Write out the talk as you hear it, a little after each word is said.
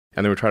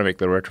and then we're trying to make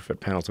the retrofit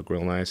panels look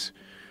real nice.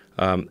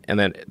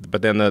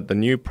 But then the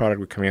new product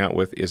we're coming out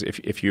with is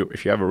if you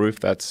have a roof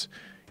that's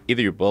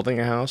either you're building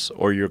a house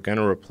or you're going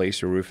to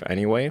replace your roof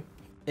anyway.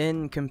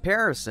 In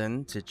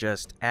comparison to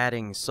just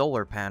adding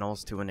solar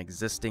panels to an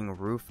existing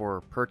roof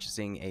or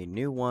purchasing a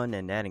new one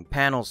and adding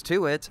panels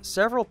to it,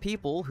 several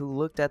people who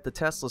looked at the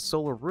Tesla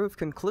solar roof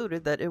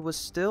concluded that it was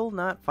still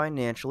not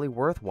financially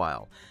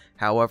worthwhile.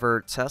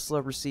 However,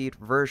 Tesla received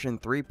version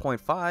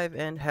 3.5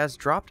 and has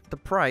dropped the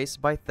price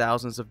by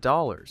thousands of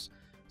dollars.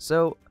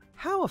 So,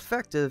 how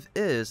effective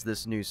is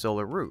this new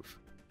solar roof?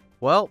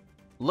 Well,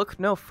 look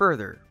no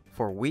further,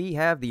 for we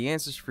have the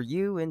answers for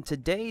you in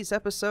today's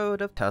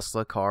episode of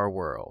Tesla Car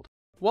World.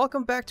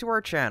 Welcome back to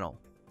our channel.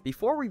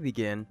 Before we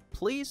begin,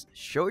 please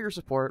show your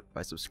support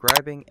by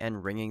subscribing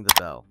and ringing the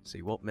bell so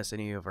you won't miss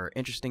any of our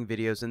interesting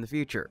videos in the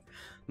future.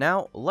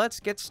 Now, let's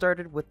get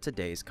started with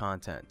today's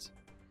content.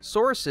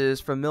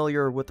 Sources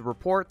familiar with the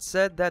report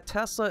said that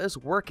Tesla is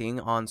working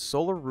on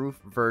Solar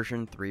Roof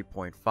version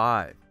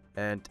 3.5,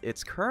 and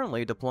it's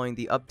currently deploying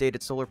the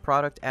updated solar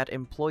product at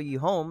employee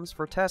homes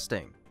for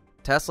testing.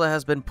 Tesla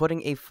has been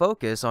putting a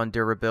focus on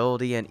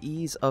durability and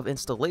ease of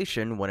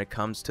installation when it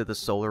comes to the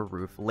solar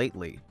roof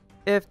lately.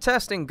 If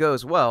testing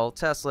goes well,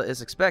 Tesla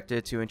is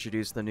expected to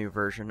introduce the new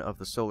version of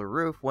the solar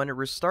roof when it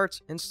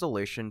restarts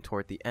installation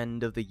toward the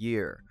end of the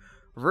year.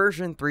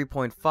 Version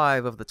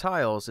 3.5 of the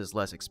tiles is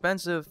less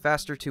expensive,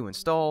 faster to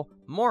install,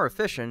 more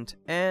efficient,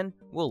 and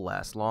will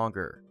last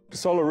longer.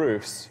 Solar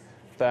roofs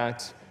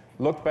that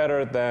look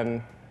better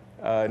than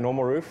a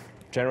normal roof,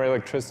 generate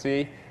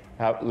electricity,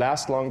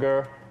 last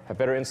longer, have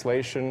better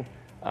insulation,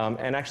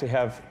 and actually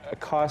have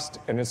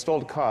an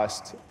installed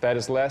cost that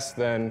is less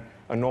than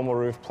a normal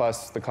roof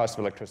plus the cost of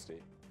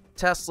electricity.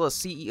 Tesla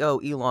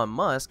CEO Elon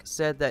Musk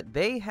said that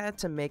they had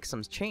to make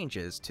some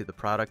changes to the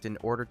product in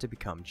order to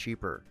become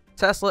cheaper.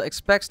 Tesla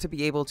expects to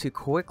be able to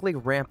quickly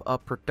ramp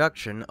up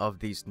production of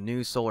these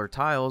new solar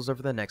tiles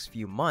over the next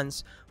few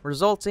months,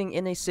 resulting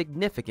in a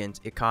significant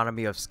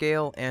economy of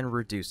scale and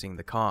reducing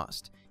the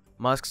cost.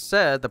 Musk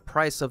said the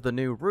price of the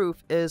new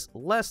roof is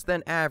less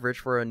than average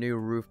for a new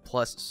roof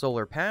plus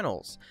solar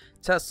panels.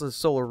 Tesla's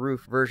solar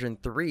roof version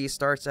 3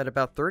 starts at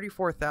about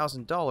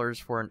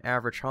 $34,000 for an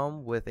average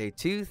home with a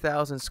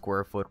 2,000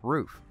 square foot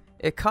roof.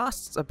 It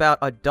costs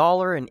about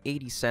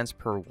 $1.80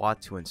 per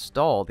watt to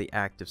install the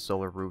active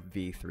solar roof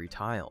V3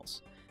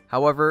 tiles.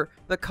 However,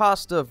 the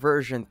cost of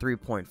version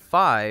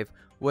 3.5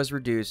 was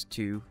reduced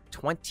to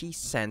 20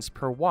 cents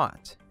per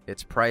watt.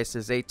 Its price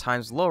is 8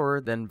 times lower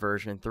than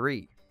version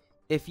 3.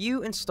 If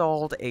you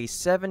installed a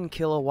 7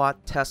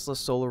 kilowatt Tesla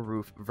solar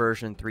roof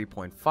version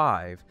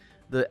 3.5,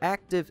 the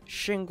active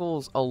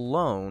shingles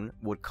alone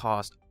would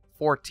cost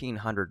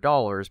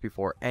 $1,400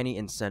 before any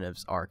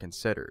incentives are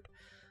considered.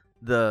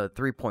 The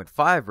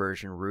 3.5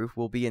 version roof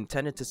will be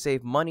intended to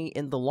save money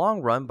in the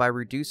long run by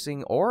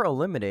reducing or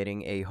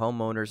eliminating a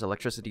homeowner's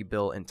electricity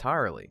bill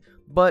entirely.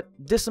 But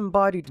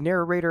disembodied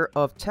narrator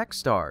of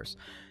Techstars,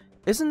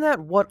 isn't that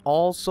what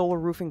all solar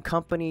roofing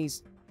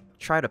companies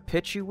try to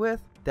pitch you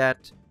with?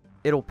 That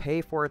it'll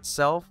pay for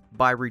itself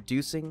by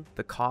reducing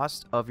the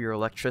cost of your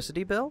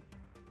electricity bill?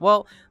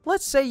 Well,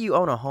 let's say you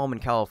own a home in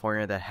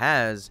California that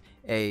has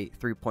a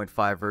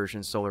 3.5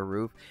 version solar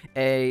roof,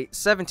 a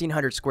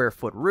 1,700 square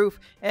foot roof,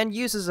 and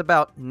uses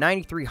about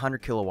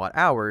 9,300 kilowatt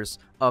hours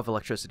of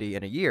electricity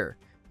in a year.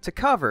 To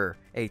cover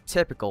a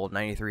typical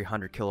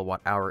 9,300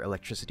 kilowatt hour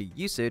electricity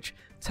usage,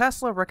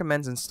 Tesla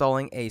recommends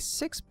installing a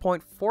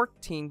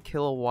 6.14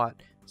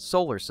 kilowatt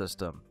solar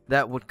system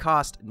that would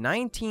cost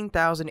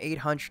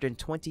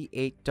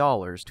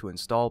 $19,828 to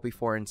install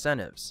before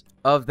incentives.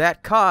 Of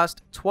that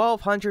cost,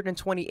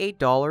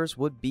 $1,228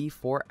 would be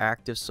for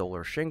active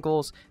solar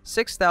shingles,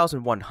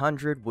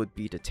 $6,100 would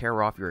be to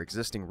tear off your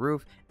existing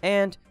roof,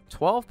 and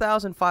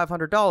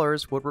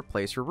 $12,500 would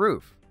replace your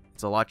roof.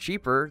 It's a lot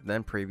cheaper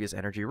than previous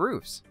energy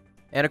roofs.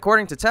 And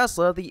according to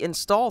Tesla, the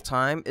install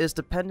time is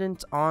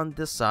dependent on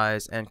the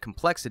size and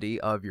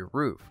complexity of your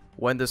roof.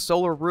 When the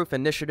Solar Roof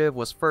initiative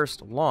was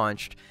first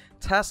launched,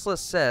 Tesla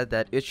said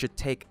that it should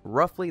take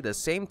roughly the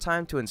same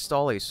time to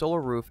install a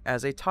solar roof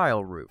as a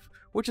tile roof,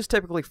 which is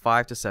typically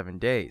 5 to 7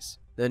 days.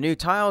 The new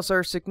tiles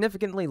are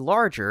significantly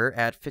larger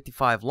at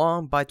 55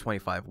 long by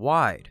 25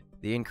 wide.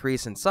 The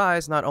increase in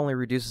size not only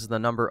reduces the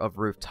number of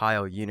roof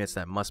tile units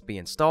that must be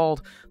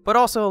installed, but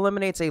also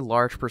eliminates a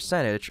large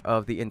percentage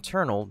of the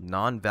internal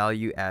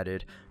non-value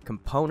added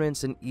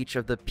components in each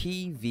of the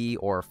PV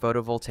or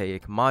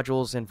photovoltaic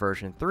modules in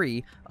version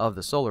 3 of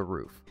the solar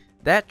roof.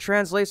 That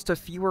translates to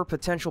fewer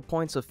potential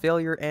points of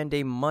failure and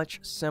a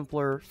much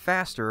simpler,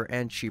 faster,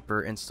 and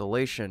cheaper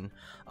installation.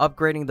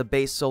 Upgrading the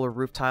base solar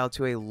roof tile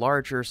to a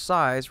larger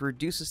size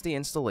reduces the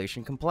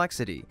installation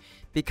complexity,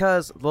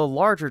 because the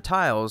larger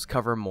tiles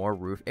cover more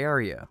roof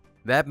area.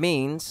 That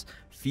means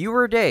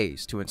fewer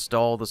days to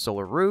install the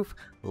solar roof,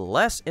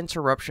 less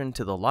interruption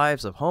to the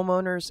lives of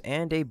homeowners,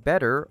 and a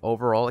better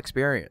overall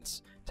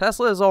experience.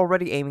 Tesla is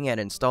already aiming at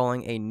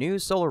installing a new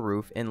solar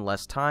roof in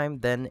less time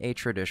than a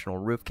traditional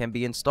roof can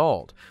be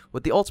installed,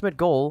 with the ultimate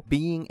goal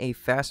being a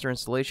faster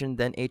installation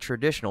than a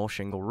traditional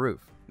shingle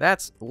roof.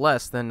 That's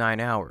less than 9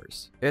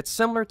 hours. It's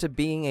similar to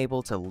being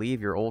able to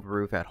leave your old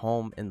roof at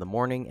home in the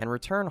morning and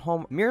return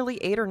home merely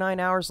 8 or 9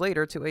 hours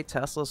later to a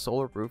Tesla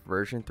Solar Roof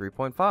version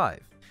 3.5.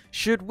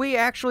 Should we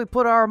actually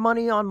put our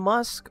money on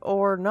Musk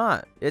or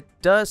not? It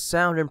does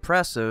sound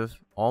impressive,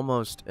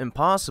 almost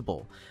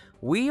impossible.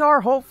 We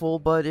are hopeful,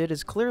 but it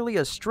is clearly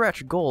a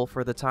stretch goal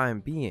for the time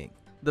being.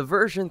 The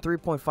version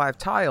 3.5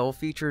 tile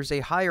features a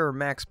higher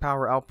max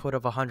power output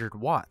of 100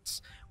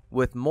 watts.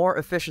 With more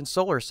efficient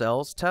solar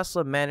cells,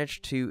 Tesla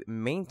managed to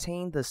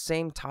maintain the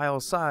same tile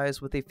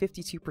size with a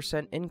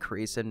 52%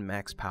 increase in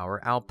max power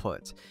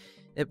output.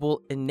 It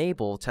will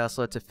enable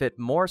Tesla to fit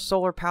more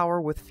solar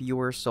power with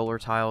fewer solar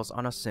tiles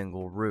on a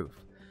single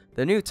roof.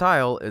 The new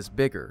tile is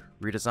bigger,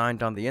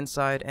 redesigned on the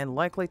inside, and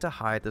likely to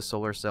hide the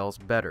solar cells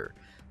better.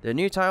 The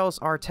new tiles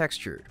are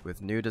textured,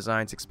 with new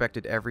designs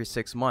expected every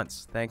 6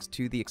 months, thanks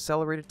to the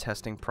accelerated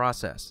testing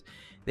process.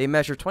 They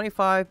measure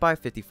 25 by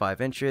 55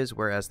 inches,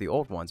 whereas the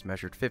old ones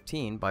measured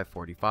 15 by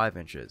 45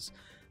 inches.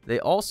 They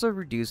also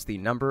reduce the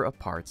number of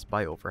parts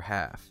by over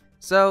half.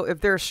 So if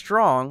they're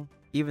strong,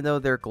 even though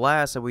they're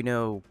glass and we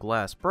know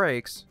glass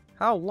breaks,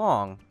 how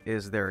long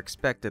is their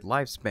expected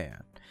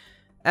lifespan?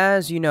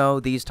 As you know,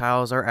 these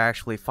tiles are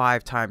actually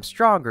 5 times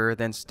stronger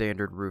than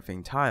standard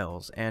roofing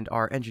tiles and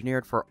are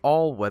engineered for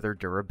all-weather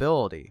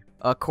durability.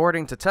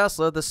 According to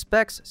Tesla, the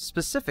specs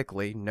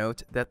specifically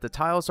note that the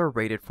tiles are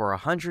rated for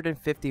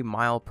 150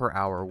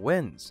 mile/hour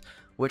winds,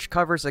 which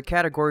covers a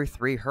Category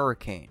 3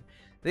 hurricane.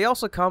 They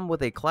also come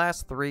with a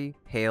Class 3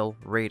 hail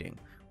rating,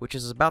 which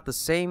is about the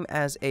same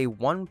as a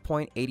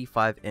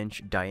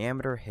 1.85-inch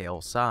diameter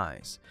hail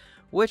size,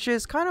 which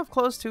is kind of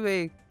close to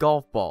a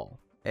golf ball.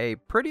 A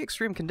pretty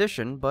extreme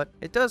condition, but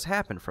it does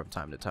happen from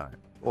time to time.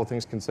 All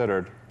things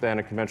considered, than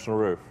a conventional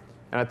roof.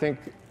 And I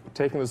think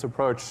taking this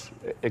approach,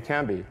 it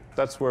can be.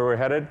 That's where we're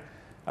headed,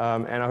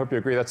 and I hope you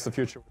agree that's the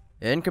future.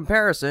 In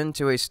comparison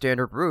to a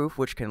standard roof,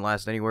 which can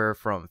last anywhere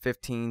from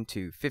 15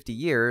 to 50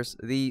 years,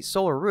 the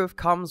solar roof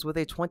comes with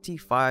a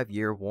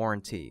 25-year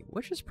warranty,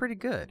 which is pretty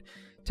good.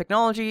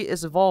 Technology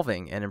is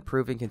evolving and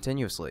improving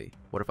continuously.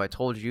 What if I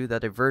told you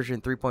that a version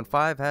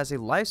 3.5 has a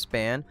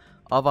lifespan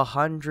of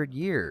 100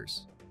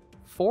 years?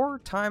 4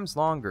 times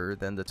longer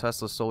than the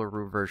Tesla Solar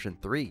Roof version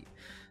 3.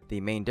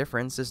 The main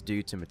difference is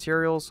due to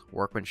materials,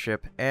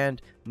 workmanship,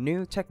 and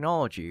new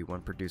technology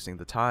when producing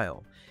the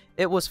tile.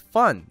 It was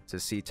fun to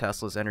see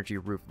Tesla's Energy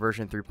Roof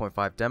version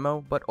 3.5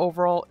 demo, but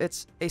overall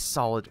it's a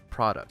solid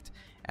product,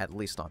 at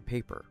least on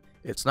paper.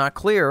 It's not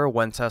clear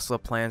when Tesla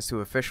plans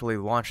to officially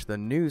launch the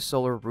new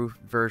Solar Roof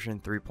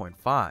version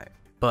 3.5,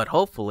 but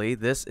hopefully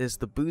this is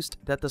the boost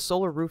that the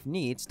Solar Roof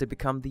needs to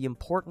become the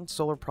important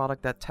solar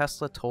product that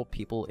Tesla told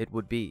people it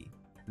would be.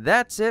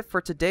 That's it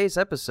for today's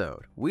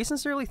episode. We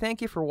sincerely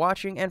thank you for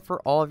watching and for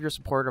all of your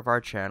support of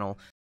our channel.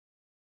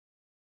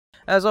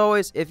 As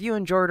always, if you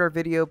enjoyed our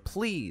video,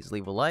 please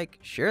leave a like,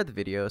 share the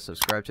video,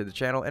 subscribe to the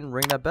channel, and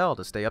ring that bell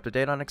to stay up to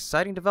date on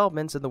exciting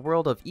developments in the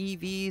world of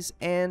EVs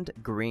and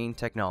green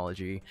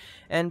technology.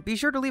 And be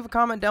sure to leave a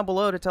comment down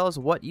below to tell us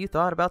what you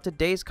thought about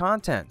today's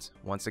content.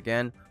 Once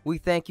again, we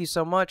thank you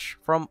so much.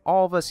 From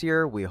all of us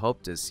here, we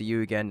hope to see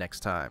you again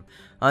next time.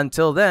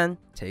 Until then,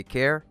 take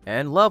care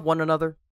and love one another.